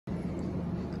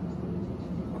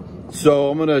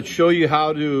So I'm gonna show you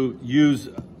how to use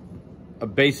a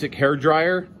basic hair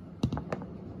dryer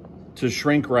to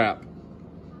shrink wrap.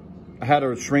 I had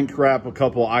to shrink wrap a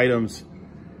couple items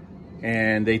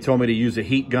and they told me to use a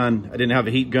heat gun. I didn't have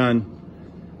a heat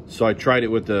gun, so I tried it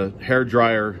with the hair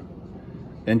dryer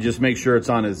and just make sure it's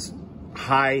on as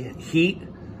high heat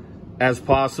as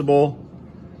possible,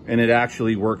 and it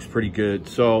actually works pretty good.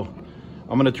 So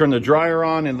I'm gonna turn the dryer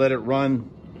on and let it run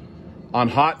on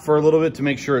hot for a little bit to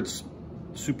make sure it's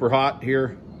super hot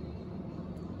here,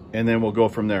 and then we'll go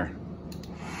from there.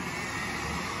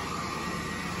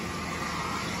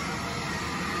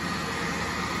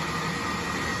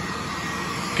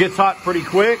 Gets hot pretty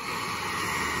quick,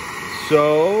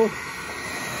 so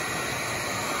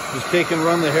just take and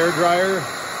run the hair dryer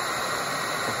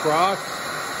across,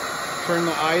 turn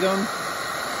the item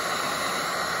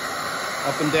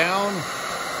up and down.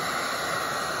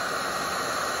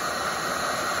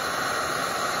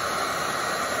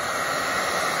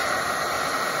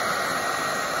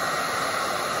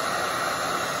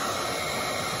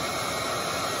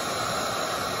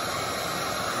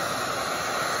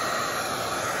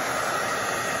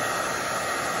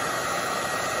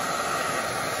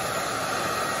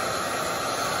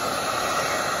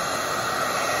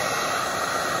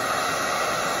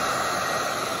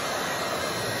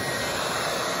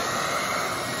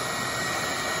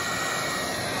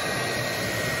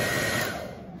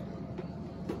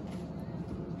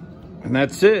 And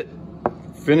that's it.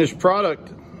 Finished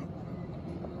product.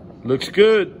 Looks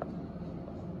good.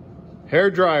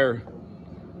 Hair dryer.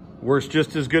 Works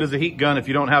just as good as a heat gun if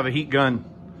you don't have a heat gun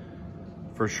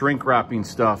for shrink wrapping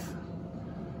stuff.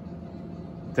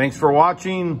 Thanks for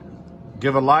watching.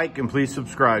 Give a like and please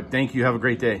subscribe. Thank you. Have a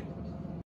great day.